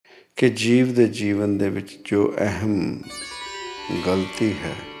ਕਿ ਜੀਵ ਦੇ ਜੀਵਨ ਦੇ ਵਿੱਚ ਜੋ ਅਹਿਮ ਗਲਤੀ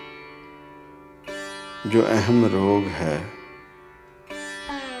ਹੈ, ਜੋ ਅਹਿਮ ਰੋਗ ਹੈ,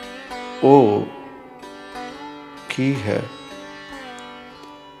 ਉਹ ਕੀ ਹੈ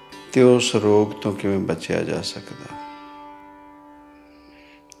ਤੇ ਉਸ ਰੋਗ ਤੋਂ ਕਿਵੇਂ ਬਚਿਆ ਜਾ ਸਕਦਾ।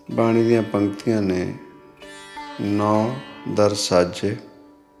 ਬਾਣੀ ਦੀਆਂ ਪੰਕਤੀਆਂ ਨੇ 9 ਦਰ ਸਾਜੇ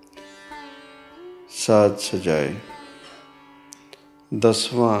ਸਾਜ ਸਜਾਏ,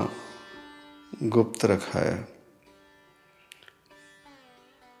 10ਵਾਂ ਗੁਪਤ ਰਖਾਇਆ।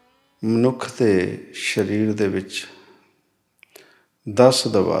 ਮਨੁੱਖ ਦੇ ਸਰੀਰ ਦੇ ਵਿੱਚ 10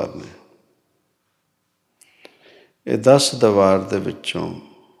 ਦਵਾਰ ਨੇ। ਇਹ 10 ਦਵਾਰ ਦੇ ਵਿੱਚੋਂ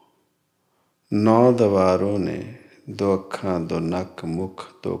 9 ਦਵਾਰ ਉਹ ਨੇ, 2 ਅੱਖਾਂ, 2 ਨੱਕ, ਮੁੱਖ,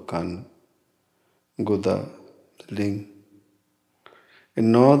 2 ਕੰਨ, ਗੁਦਾ, ਲਿੰਗ। ਇਹ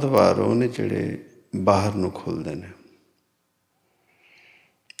 9 ਦਵਾਰ ਉਹ ਨੇ ਜਿਹੜੇ ਬਾਹਰ ਨੂੰ ਖੁੱਲ੍ਹਦੇ ਨੇ,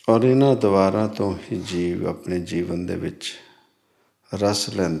 ਔਰ ਇਹਨਾਂ ਦਵਾਰਾਂ ਤੋਂ ਹੀ ਜੀਵ ਆਪਣੇ ਜੀਵਨ ਦੇ ਵਿੱਚ ਰਸ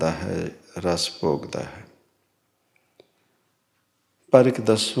ਲੈਂਦਾ ਹੈ, ਰਸ ਭੋਗਦਾ ਹੈ। ਪਰ ਇੱਕ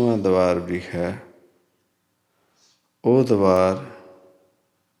 10ਵਾਂ ਦਵਾਰ ਵੀ ਹੈ, ਉਹ ਦਵਾਰ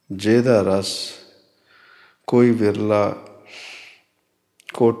ਜਿਹਦਾ ਰਸ ਕੋਈ ਵਿਰਲਾ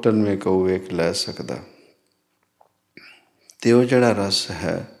ਕੋਟਨ ਮੇ ਕਉ ਵੇਖ ਲੈ ਸਕਦਾ। ਅਤੇ ਉਹ ਜਿਹੜਾ ਰਸ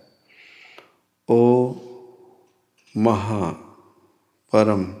ਹੈ ਉਹ ਮਹਾਂ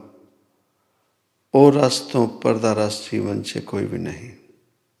ਪਰਮ, ਉਹ ਰਸ ਤੋਂ ਉੱਪਰ ਦਾ ਰਸ ਜੀਵਨ 'ਚ ਕੋਈ ਵੀ ਨਹੀਂ।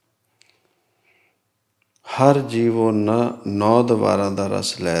 ਹਰ ਜੀਵ ਉਹ 9 ਦਵਾਰਾਂ ਦਾ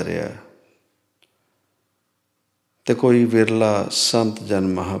ਰਸ ਲੈ ਰਿਹਾ, ਅਤੇ ਕੋਈ ਵਿਰਲਾ ਸੰਤ ਜਨ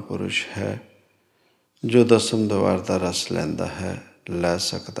ਮਹਾਂਪੁਰਸ਼ ਹੈ ਜੋ 10ਮ ਦਵਾਰ ਦਾ ਰਸ ਲੈਂਦਾ ਹੈ, ਲੈ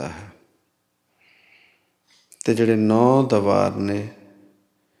ਸਕਦਾ ਹੈ। ਅਤੇ ਜਿਹੜੇ 9 ਦਵਾਰ ਨੇ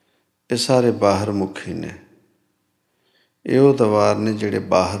ਇਹ ਸਾਰੇ ਬਾਹਰ ਮੁਖੀ ਨੇ। ਇਹ ਉਹ ਦਵਾਰ ਨੇ ਜਿਹੜੇ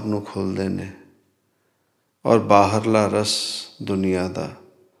ਬਾਹਰ ਨੂੰ ਖੁੱਲ੍ਹਦੇ ਨੇ, ਔਰ ਬਾਹਰਲਾ ਰਸ ਦੁਨੀਆ ਦਾ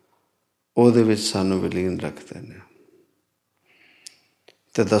ਉਹਦੇ ਵਿੱਚ ਸਾਨੂੰ ਵਿਲੀਨ ਰੱਖਦੇ ਨੇ।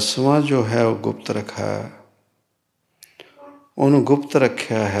 ਅਤੇ 10ਵਾਂ ਜੋ ਹੈ ਉਹ ਗੁਪਤ ਰੱਖਿਆ, ਉਹਨੂੰ ਗੁਪਤ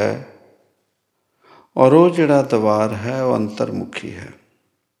ਰੱਖਿਆ ਹੈ, ਔਰ ਉਹ ਜਿਹੜਾ ਦਵਾਰ ਹੈ ਉਹ ਅੰਤਰਮੁਖੀ ਹੈ।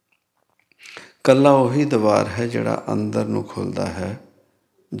 ਇਕੱਲਾ ਉਹੀ ਦਵਾਰ ਹੈ ਜਿਹੜਾ ਅੰਦਰ ਨੂੰ ਖੁੱਲ੍ਹਦਾ ਹੈ,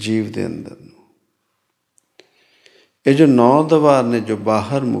 ਜੀਵ ਦੇ ਅੰਦਰ ਨੂੰ। ਇਹ ਜੋ 9 ਦਵਾਰ ਨੇ ਜੋ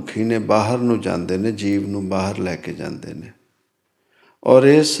ਬਾਹਰ ਮੁਖੀ ਨੇ, ਬਾਹਰ ਨੂੰ ਜਾਂਦੇ ਨੇ, ਜੀਵ ਨੂੰ ਬਾਹਰ ਲੈ ਕੇ ਜਾਂਦੇ ਨੇ, ਔਰ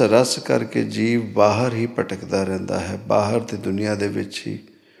ਇਸ ਰਸ ਕਰਕੇ ਜੀਵ ਬਾਹਰ ਹੀ ਭਟਕਦਾ ਰਹਿੰਦਾ ਹੈ, ਬਾਹਰ ਦੀ ਦੁਨੀਆ ਦੇ ਵਿੱਚ ਹੀ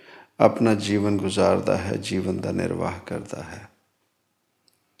ਆਪਣਾ ਜੀਵਨ ਗੁਜ਼ਾਰਦਾ ਹੈ, ਜੀਵਨ ਦਾ ਨਿਰਵਾਹ ਕਰਦਾ ਹੈ।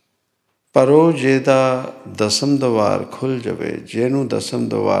 ਪਰ ਉਹ ਜਿਹਦਾ 10ਮ ਦਵਾਰ ਖੁੱਲ੍ਹ ਜਾਵੇ, ਜਿਹਨੂੰ 10ਮ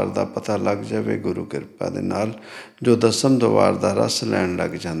ਦਵਾਰ ਦਾ ਪਤਾ ਲੱਗ ਜਾਵੇ ਗੁਰੂ ਕਿਰਪਾ ਦੇ ਨਾਲ, ਜੋ 10ਮ ਦਵਾਰ ਦਾ ਰਸ ਲੈਣ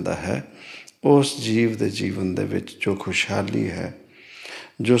ਲੱਗ ਜਾਂਦਾ ਹੈ, ਉਸ ਜੀਵ ਦੇ ਜੀਵਨ ਦੇ ਵਿੱਚ ਜੋ ਖੁਸ਼ਹਾਲੀ ਹੈ,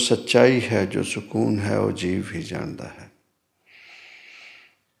 ਜੋ ਸੱਚਾਈ ਹੈ, ਜੋ ਸਕੂਨ ਹੈ, ਉਹ ਜੀਵ ਹੀ ਜਾਣਦਾ ਹੈ।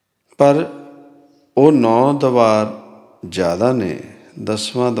 ਪਰ ਉਹ 9 ਦਵਾਰ ਜ਼ਿਆਦਾ ਨੇ।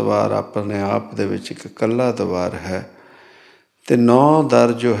 10ਵਾਂ ਦਵਾਰ ਆਪਣੇ ਆਪ ਦੇ ਵਿੱਚ ਇੱਕ ਇਕੱਲਾ ਦਵਾਰ ਹੈ, ਅਤੇ 9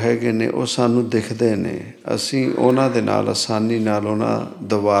 ਦਰ ਜੋ ਹੈਗੇ ਨੇ ਉਹ ਸਾਨੂੰ ਦਿਖਦੇ ਨੇ। ਅਸੀਂ ਉਹਨਾਂ ਦੇ ਨਾਲ ਆਸਾਨੀ ਨਾਲ ਉਹਨਾਂ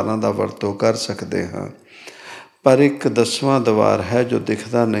ਦਵਾਰਾਂ ਦਾ ਵਰਤੋਂ ਕਰ ਸਕਦੇ ਹਾਂ। ਪਰ ਇੱਕ 10ਵਾਂ ਦਵਾਰ ਹੈ ਜੋ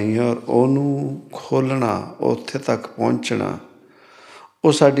ਦਿਖਦਾ ਨਹੀਂ ਹੈ, ਔਰ ਉਹਨੂੰ ਖੋਲ੍ਹਣਾ, ਉੱਥੇ ਤੱਕ ਪਹੁੰਚਣਾ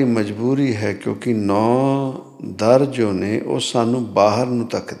ਉਹ ਸਾਡੀ ਮਜਬੂਰੀ ਹੈ, ਕਿਉਂਕਿ 9 ਦਰ ਜੋ ਨੇ ਉਹ ਸਾਨੂੰ ਬਾਹਰ ਨੂੰ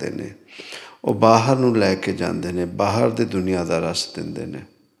ਤੱਕਦੇ ਨੇ, ਉਹ ਬਾਹਰ ਨੂੰ ਲੈ ਕੇ ਜਾਂਦੇ ਨੇ, ਬਾਹਰ ਦੀ ਦੁਨੀਆ ਦਾ ਰਸ ਦਿੰਦੇ ਨੇ।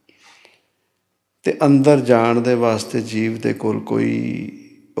 ਅਤੇ ਅੰਦਰ ਜਾਣ ਦੇ ਵਾਸਤੇ ਜੀਵ ਦੇ ਕੋਲ ਕੋਈ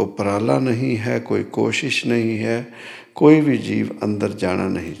ਉਪਰਾਲਾ ਨਹੀਂ ਹੈ, ਕੋਈ ਕੋਸ਼ਿਸ਼ ਨਹੀਂ ਹੈ, ਕੋਈ ਵੀ ਜੀਵ ਅੰਦਰ ਜਾਣਾ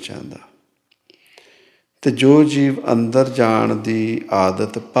ਨਹੀਂ ਚਾਹੁੰਦਾ। ਅਤੇ ਜੋ ਜੀਵ ਅੰਦਰ ਜਾਣ ਦੀ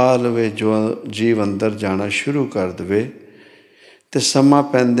ਆਦਤ ਪਾ ਲਵੇ, ਜੋ ਜੀਵ ਅੰਦਰ ਜਾਣਾ ਸ਼ੁਰੂ ਕਰ ਦੇਵੇ, ਅਤੇ ਸਮਾਂ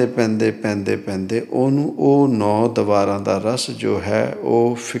ਪੈਂਦੇ ਉਹਨੂੰ ਉਹ 9 ਦਵਾਰਾਂ ਦਾ ਰਸ ਜੋ ਹੈ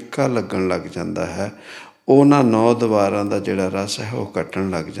ਉਹ ਫਿੱਕਾ ਲੱਗਣ ਲੱਗ ਜਾਂਦਾ ਹੈ। ਉਹਨਾਂ 9 ਦਵਾਰਾਂ ਦਾ ਜਿਹੜਾ ਰਸ ਹੈ ਉਹ ਘਟਣ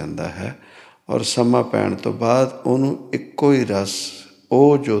ਲੱਗ ਜਾਂਦਾ ਹੈ, ਔਰ ਸਮਾਂ ਪੈਣ ਤੋਂ ਬਾਅਦ ਉਹਨੂੰ ਇੱਕੋ ਹੀ ਰਸ,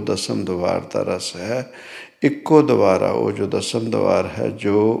 ਉਹ ਜੋ 10ਮ ਦਵਾਰ ਦਾ ਰਸ ਹੈ, ਇੱਕੋ ਦਵਾਰ ਆ ਉਹ ਜੋ 10ਮ ਦਵਾਰ ਹੈ,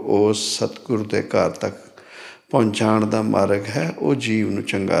 ਜੋ ਉਸ ਸਤਿਗੁਰੂ ਦੇ ਘਰ ਤੱਕ ਪਹੁੰਚਾਉਣ ਦਾ ਮਾਰਗ ਹੈ, ਉਹ ਜੀਵ ਨੂੰ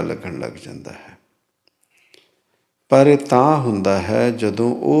ਚੰਗਾ ਲੱਗਣ ਲੱਗ ਜਾਂਦਾ ਹੈ। ਪਰ ਇਹ ਤਾਂ ਹੁੰਦਾ ਹੈ ਜਦੋਂ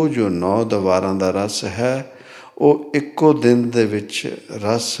ਉਹ ਜੋ 9 ਦਵਾਰਾਂ ਦਾ ਰਸ ਹੈ ਉਹ ਇੱਕੋ ਦਿਨ ਦੇ ਵਿੱਚ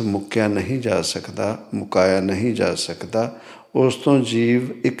ਰਸ ਮੁਕਾਇਆ ਨਹੀਂ ਜਾ ਸਕਦਾ। ਉਸ ਤੋਂ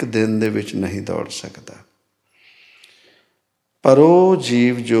ਜੀਵ ਇੱਕ ਦਿਨ ਦੇ ਵਿੱਚ ਨਹੀਂ ਦੌੜ ਸਕਦਾ। ਪਰ ਉਹ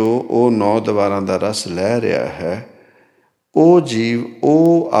ਜੀਵ ਜੋ ਉਹ 9 ਦਵਾਰਾਂ ਦਾ ਰਸ ਲੈ ਰਿਹਾ ਹੈ, ਉਹ ਜੀਵ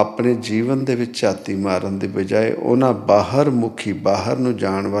ਉਹ ਆਪਣੇ ਜੀਵਨ ਦੇ ਵਿੱਚ ਝਾਤੀ ਮਾਰਨ ਦੀ ਬਜਾਏ ਉਹਨਾਂ ਬਾਹਰ ਮੁਖੀ, ਬਾਹਰ ਨੂੰ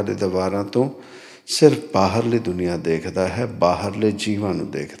ਜਾਣ ਵਾਲੇ ਦਵਾਰਾਂ ਤੋਂ ਸਿਰਫ ਬਾਹਰਲੀ ਦੁਨੀਆ ਦੇਖਦਾ ਹੈ, ਬਾਹਰਲੇ ਜੀਵਾਂ ਨੂੰ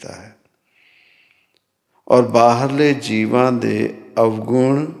ਦੇਖਦਾ ਹੈ। ਔਰ ਬਾਹਰਲੇ ਜੀਵਾਂ ਦੇ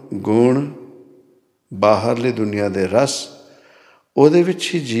ਅਵਗੁਣ ਗੁਣ, ਬਾਹਰਲੀ ਦੁਨੀਆ ਦੇ ਰਸ, ਉਹਦੇ ਵਿੱਚ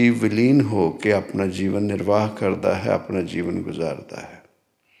ਹੀ ਜੀਵ ਵਿਲੀਨ ਹੋ ਕੇ ਆਪਣਾ ਜੀਵਨ ਨਿਰਵਾਹ ਕਰਦਾ ਹੈ, ਆਪਣਾ ਜੀਵਨ ਗੁਜ਼ਾਰਦਾ ਹੈ।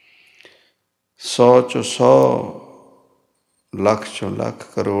 100 ਚੋਂ 100, ਲੱਖ ਚੋਂ ਲੱਖ,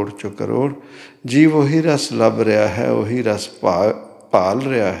 ਕਰੋੜ ਚੋਂ ਕਰੋੜ ਜੀਵ ਉਹੀ ਰਸ ਲੱਭ ਰਿਹਾ ਹੈ, ਉਹੀ ਰਸ ਭਾਲ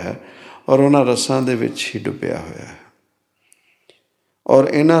ਰਿਹਾ ਹੈ ਔਰ ਉਹਨਾਂ ਰਸਾਂ ਦੇ ਵਿੱਚ ਹੀ ਡੁੱਬਿਆ ਹੋਇਆ ਹੈ। ਔਰ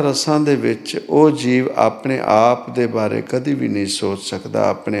ਇਹਨਾਂ ਰਸਾਂ ਦੇ ਵਿੱਚ ਉਹ ਜੀਵ ਆਪਣੇ ਆਪ ਦੇ ਬਾਰੇ ਕਦੇ ਵੀ ਨਹੀਂ ਸੋਚ ਸਕਦਾ,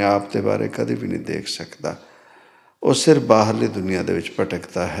 ਆਪਣੇ ਆਪ ਦੇ ਬਾਰੇ ਕਦੇ ਵੀ ਨਹੀਂ ਦੇਖ ਸਕਦਾ। ਉਹ ਸਿਰਫ ਬਾਹਰਲੀ ਦੁਨੀਆ ਦੇ ਵਿੱਚ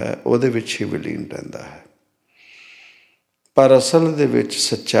ਭਟਕਦਾ ਹੈ, ਉਹਦੇ ਵਿੱਚ ਹੀ ਵਿਲੀਨ ਰਹਿੰਦਾ ਹੈ। ਪਰ ਅਸਲ ਦੇ ਵਿੱਚ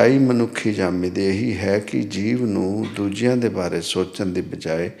ਸੱਚਾਈ ਮਨੁੱਖੀ ਜਾਮੇ ਦੀ ਇਹੀ ਹੈ ਕਿ ਜੀਵ ਨੂੰ ਦੂਜਿਆਂ ਦੇ ਬਾਰੇ ਸੋਚਣ ਦੀ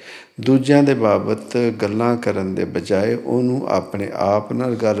ਬਜਾਏ, ਦੂਜਿਆਂ ਦੇ ਬਾਬਤ ਗੱਲਾਂ ਕਰਨ ਦੇ ਬਜਾਏ ਉਹਨੂੰ ਆਪਣੇ ਆਪ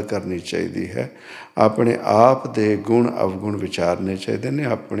ਨਾਲ ਗੱਲ ਕਰਨੀ ਚਾਹੀਦੀ ਹੈ। ਆਪਣੇ ਆਪ ਦੇ ਗੁਣ ਅਵਗੁਣ ਵਿਚਾਰਨੇ ਚਾਹੀਦੇ ਨੇ,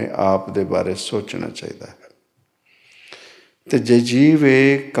 ਆਪਣੇ ਆਪ ਦੇ ਬਾਰੇ ਸੋਚਣਾ ਚਾਹੀਦਾ ਹੈ। ਅਤੇ ਜੇ ਜੀਵ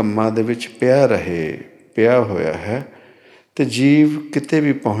ਇਹ ਕੰਮਾਂ ਦੇ ਵਿੱਚ ਪਿਆ ਹੋਇਆ ਹੈ ਅਤੇ ਜੀਵ ਕਿਤੇ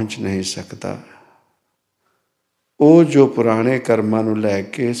ਵੀ ਪਹੁੰਚ ਨਹੀਂ ਸਕਦਾ। ਉਹ ਜੋ ਪੁਰਾਣੇ ਕਰਮਾਂ ਨੂੰ ਲੈ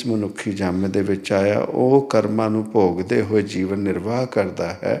ਕੇ ਇਸ ਮਨੁੱਖੀ ਜਾਮੇ ਦੇ ਵਿੱਚ ਆਇਆ, ਉਹ ਕਰਮਾਂ ਨੂੰ ਭੋਗਦੇ ਹੋਏ ਜੀਵਨ ਨਿਰਵਾਹ ਕਰਦਾ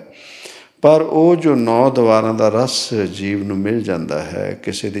ਹੈ। ਪਰ ਉਹ ਜੋ 9 ਦੁਆਰਾਂ ਦਾ ਰਸ ਜੀਵ ਨੂੰ ਮਿਲ ਜਾਂਦਾ ਹੈ,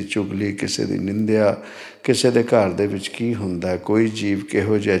 ਕਿਸੇ ਦੀ ਚੁਗਲੀ, ਕਿਸੇ ਦੀ ਨਿੰਦਿਆ, ਕਿਸੇ ਦੇ ਘਰ ਦੇ ਵਿੱਚ ਕੀ ਹੁੰਦਾ, ਕੋਈ ਜੀਵ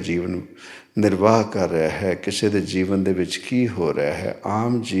ਕਿਹੋ ਜਿਹਾ ਜੀਵਨ ਨਿਰਵਾਹ ਕਰ ਰਿਹਾ ਹੈ, ਕਿਸੇ ਦੇ ਜੀਵਨ ਦੇ ਵਿੱਚ ਕੀ ਹੋ ਰਿਹਾ ਹੈ,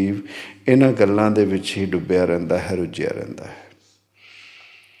 ਆਮ ਜੀਵ ਇਹਨਾਂ ਗੱਲਾਂ ਦੇ ਵਿੱਚ ਹੀ ਡੁੱਬਿਆ ਰਹਿੰਦਾ ਹੈ, ਰੁੱਝਿਆ ਰਹਿੰਦਾ ਹੈ।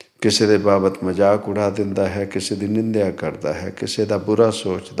 ਕਿਸੇ ਦੇ ਬਾਬਤ ਮਜ਼ਾਕ ਉਡਾ ਦਿੰਦਾ ਹੈ, ਕਿਸੇ ਦੀ ਨਿੰਦਿਆ ਕਰਦਾ ਹੈ, ਕਿਸੇ ਦਾ ਬੁਰਾ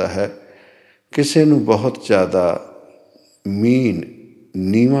ਸੋਚਦਾ ਹੈ, ਕਿਸੇ ਨੂੰ ਬਹੁਤ ਜ਼ਿਆਦਾ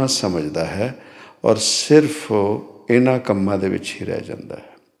ਨੀਵਾਂ ਸਮਝਦਾ ਹੈ ਔਰ ਸਿਰਫ ਉਹ ਇਹਨਾਂ ਕੰਮਾਂ ਦੇ ਵਿੱਚ ਹੀ ਰਹਿ ਜਾਂਦਾ ਹੈ।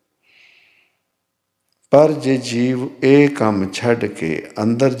 ਪਰ ਜੇ ਜੀਵ ਇਹ ਕੰਮ ਛੱਡ ਕੇ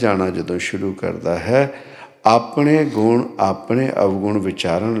ਅੰਦਰ ਜਾਣਾ ਜਦੋਂ ਸ਼ੁਰੂ ਕਰਦਾ ਹੈ, ਆਪਣੇ ਗੁਣ ਆਪਣੇ ਅਵਗੁਣ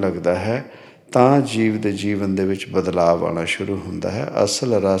ਵਿਚਾਰਨ ਲੱਗਦਾ ਹੈ, ਤਾਂ ਜੀਵ ਦੇ ਜੀਵਨ ਦੇ ਵਿੱਚ ਬਦਲਾਵ ਆਉਣਾ ਸ਼ੁਰੂ ਹੁੰਦਾ ਹੈ।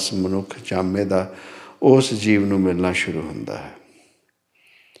 ਅਸਲ ਰਸ ਮਨੁੱਖ ਜਾਮੇ ਦਾ ਉਸ ਜੀਵ ਨੂੰ ਮਿਲਣਾ ਸ਼ੁਰੂ ਹੁੰਦਾ ਹੈ।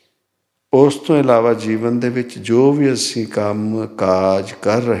 ਉਸ ਤੋਂ ਇਲਾਵਾ ਜੀਵਨ ਦੇ ਵਿੱਚ ਜੋ ਵੀ ਅਸੀਂ ਕੰਮ ਕਾਜ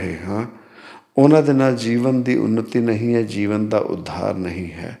ਕਰ ਰਹੇ ਹਾਂ, ਉਹਨਾਂ ਦੇ ਨਾਲ ਜੀਵਨ ਦੀ ਉੱਨਤੀ ਨਹੀਂ ਹੈ, ਜੀਵਨ ਦਾ ਉଦ୍ਧਾਰ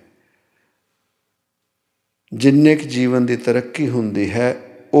ਨਹੀਂ ਹੈ। ਜਿੰਨੇ ਕੁ ਜੀਵਨ ਦੀ ਤਰੱਕੀ ਹੁੰਦੀ ਹੈ,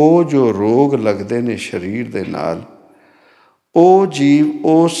 ਉਹ ਜੋ ਰੋਗ ਲੱਗਦੇ ਨੇ ਸਰੀਰ ਦੇ ਨਾਲ, ਉਹ ਜੀਵ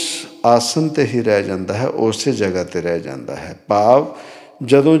ਉਸ ਆਸਨ 'ਤੇ ਹੀ ਰਹਿ ਜਾਂਦਾ ਹੈ, ਉਸੇ ਜਗ੍ਹਾ 'ਤੇ ਰਹਿ ਜਾਂਦਾ ਹੈ। ਭਾਵ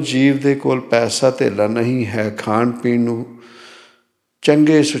ਜਦੋਂ ਜੀਵ ਦੇ ਕੋਲ ਪੈਸਾ ਧੇਲਾ ਨਹੀਂ ਹੈ, ਖਾਣ ਪੀਣ ਨੂੰ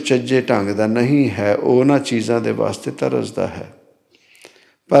ਚੰਗੇ ਸੁਚੱਜੇ ਢੰਗ ਦਾ ਨਹੀਂ ਹੈ, ਉਹ ਉਹਨਾਂ ਚੀਜ਼ਾਂ ਦੇ ਵਾਸਤੇ ਤਰਸਦਾ ਹੈ।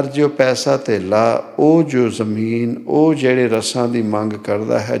 ਪਰ ਜੋ ਪੈਸਾ ਧੇਲਾ, ਉਹ ਜੋ ਜ਼ਮੀਨ, ਉਹ ਜਿਹੜੇ ਰਸਾਂ ਦੀ ਮੰਗ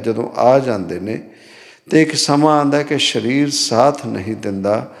ਕਰਦਾ ਹੈ, ਜਦੋਂ ਆ ਜਾਂਦੇ ਨੇ ਅਤੇ ਇੱਕ ਸਮਾਂ ਆਉਂਦਾ ਕਿ ਸਰੀਰ ਸਾਥ ਨਹੀਂ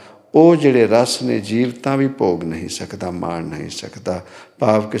ਦਿੰਦਾ, ਉਹ ਜਿਹੜੇ ਰਸ ਨੇ ਜੀਵ ਤਾਂ ਵੀ ਭੋਗ ਨਹੀਂ ਸਕਦਾ, ਮਾਣ ਨਹੀਂ ਸਕਦਾ।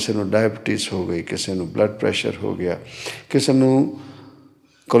 ਭਾਵ ਕਿਸੇ ਨੂੰ ਡਾਇਬਟੀਜ਼ ਹੋ ਗਈ, ਕਿਸੇ ਨੂੰ ਬਲੱਡ ਪ੍ਰੈਸ਼ਰ ਹੋ ਗਿਆ, ਕਿਸੇ ਨੂੰ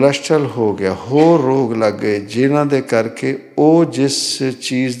ਕੋਲੈਸਟਰੋਲ ਹੋ ਗਿਆ, ਹੋਰ ਰੋਗ ਲੱਗ ਗਏ, ਜਿਨ੍ਹਾਂ ਦੇ ਕਰਕੇ ਉਹ ਜਿਸ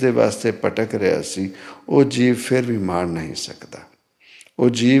ਚੀਜ਼ ਦੇ ਵਾਸਤੇ ਭਟਕ ਰਿਹਾ ਸੀ, ਉਹ ਜੀਵ ਫਿਰ ਵੀ ਮਾਣ ਨਹੀਂ ਸਕਦਾ। ਉਹ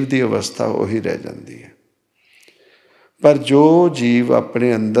ਜੀਵ ਦੀ ਅਵਸਥਾ ਉਹੀ ਰਹਿ ਜਾਂਦੀ ਹੈ। ਪਰ ਜੋ ਜੀਵ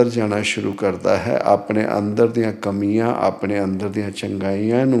ਆਪਣੇ ਅੰਦਰ ਜਾਣਾ ਸ਼ੁਰੂ ਕਰਦਾ ਹੈ, ਆਪਣੇ ਅੰਦਰ ਦੀਆਂ ਕਮੀਆਂ, ਆਪਣੇ ਅੰਦਰ ਦੀਆਂ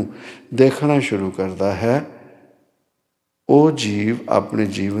ਚੰਗਾਈਆਂ ਨੂੰ ਦੇਖਣਾ ਸ਼ੁਰੂ ਕਰਦਾ ਹੈ, ਉਹ ਜੀਵ ਆਪਣੇ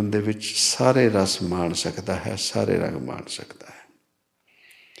ਜੀਵਨ ਦੇ ਵਿੱਚ ਸਾਰੇ ਰਸ ਮਾਣ ਸਕਦਾ ਹੈ, ਸਾਰੇ ਰੰਗ ਮਾਣ ਸਕਦਾ ਹੈ।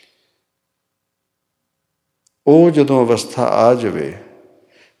 ਉਹ ਜਦੋਂ ਅਵਸਥਾ ਆ ਜਾਵੇ,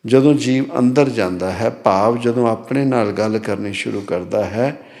 ਜਦੋਂ ਜੀਵ ਅੰਦਰ ਜਾਂਦਾ ਹੈ, ਭਾਵ ਜਦੋਂ ਆਪਣੇ ਨਾਲ ਗੱਲ ਕਰਨੀ ਸ਼ੁਰੂ ਕਰਦਾ ਹੈ,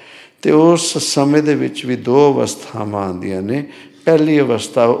 ਅਤੇ ਉਸ ਸਮੇਂ ਦੇ ਵਿੱਚ ਵੀ 2 ਅਵਸਥਾਵਾਂ ਆਉਂਦੀਆਂ ਨੇ। ਪਹਿਲੀ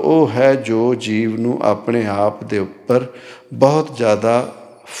ਅਵਸਥਾ ਉਹ ਹੈ ਜੋ ਜੀਵ ਨੂੰ ਆਪਣੇ ਆਪ ਦੇ ਉੱਪਰ ਬਹੁਤ ਜ਼ਿਆਦਾ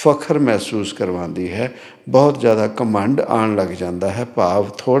ਫਖਰ ਮਹਿਸੂਸ ਕਰਵਾਉਂਦੀ ਹੈ, ਬਹੁਤ ਜ਼ਿਆਦਾ ਘਮੰਡ ਆਉਣ ਲੱਗ ਜਾਂਦਾ ਹੈ। ਭਾਵ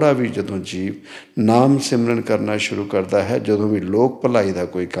ਥੋੜ੍ਹਾ ਵੀ ਜਦੋਂ ਜੀਵ ਨਾਮ ਸਿਮਰਨ ਕਰਨਾ ਸ਼ੁਰੂ ਕਰਦਾ ਹੈ, ਜਦੋਂ ਵੀ ਲੋਕ ਭਲਾਈ ਦਾ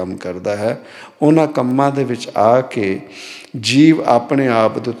ਕੋਈ ਕੰਮ ਕਰਦਾ ਹੈ, ਉਹਨਾਂ ਕੰਮਾਂ ਦੇ ਵਿੱਚ ਆ ਕੇ ਜੀਵ ਆਪਣੇ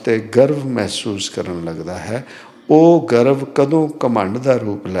ਆਪ ਦੇ ਉੱਤੇ ਗਰਵ ਮਹਿਸੂਸ ਕਰਨ ਲੱਗਦਾ ਹੈ। ਉਹ ਗਰਵ ਕਦੋਂ ਘਮੰਡ ਦਾ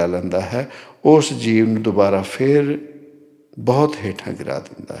ਰੂਪ ਲੈ ਲੈਂਦਾ ਹੈ, ਉਸ ਜੀਵ ਨੂੰ ਦੁਬਾਰਾ ਫਿਰ ਬਹੁਤ ਹੇਠਾਂ ਗਿਰਾ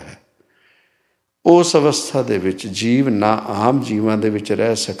ਦਿੰਦਾ ਹੈ। ਉਸ ਅਵਸਥਾ ਦੇ ਵਿੱਚ ਜੀਵ ਨਾ ਆਮ ਜੀਵਾਂ ਦੇ ਵਿੱਚ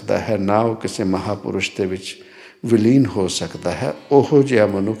ਰਹਿ ਸਕਦਾ ਹੈ, ਨਾ ਉਹ ਕਿਸੇ ਮਹਾਂਪੁਰਸ਼ ਦੇ ਵਿੱਚ ਵਿਲੀਨ ਹੋ ਸਕਦਾ ਹੈ। ਉਹੋ ਜਿਹਾ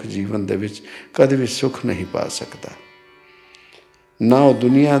ਮਨੁੱਖ ਜੀਵਨ ਦੇ ਵਿੱਚ ਕਦੇ ਵੀ ਸੁੱਖ ਨਹੀਂ ਪਾ ਸਕਦਾ। ਨਾ ਉਹ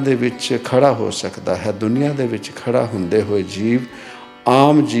ਦੁਨੀਆ ਦੇ ਵਿੱਚ ਖੜ੍ਹਾ ਹੋ ਸਕਦਾ ਹੈ। ਦੁਨੀਆ ਦੇ ਵਿੱਚ ਖੜ੍ਹਾ ਹੁੰਦੇ ਹੋਏ ਜੀਵ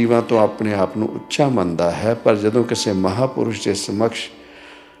ਆਮ ਜੀਵਾਂ ਤੋਂ ਆਪਣੇ ਆਪ ਨੂੰ ਉੱਚਾ ਮੰਨਦਾ ਹੈ, ਪਰ ਜਦੋਂ ਕਿਸੇ ਮਹਾਂਪੁਰਸ਼ ਦੇ ਸਮਕਸ਼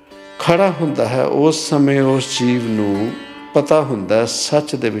ਖੜ੍ਹਾ ਹੁੰਦਾ ਹੈ, ਉਸ ਸਮੇਂ ਉਸ ਜੀਵ ਨੂੰ ਪਤਾ ਹੁੰਦਾ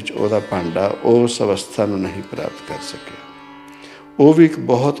ਸੱਚ ਦੇ ਵਿੱਚ ਉਹਦਾ ਭਾਂਡਾ ਉਸ ਅਵਸਥਾ ਨੂੰ ਨਹੀਂ ਪ੍ਰਾਪਤ ਕਰ ਸਕਿਆ। ਉਹ ਵੀ ਇੱਕ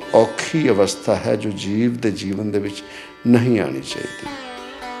ਬਹੁਤ ਔਖੀ ਅਵਸਥਾ ਹੈ ਜੋ ਜੀਵ ਦੇ ਜੀਵਨ ਦੇ ਵਿੱਚ ਨਹੀਂ ਆਉਣੀ ਚਾਹੀਦੀ।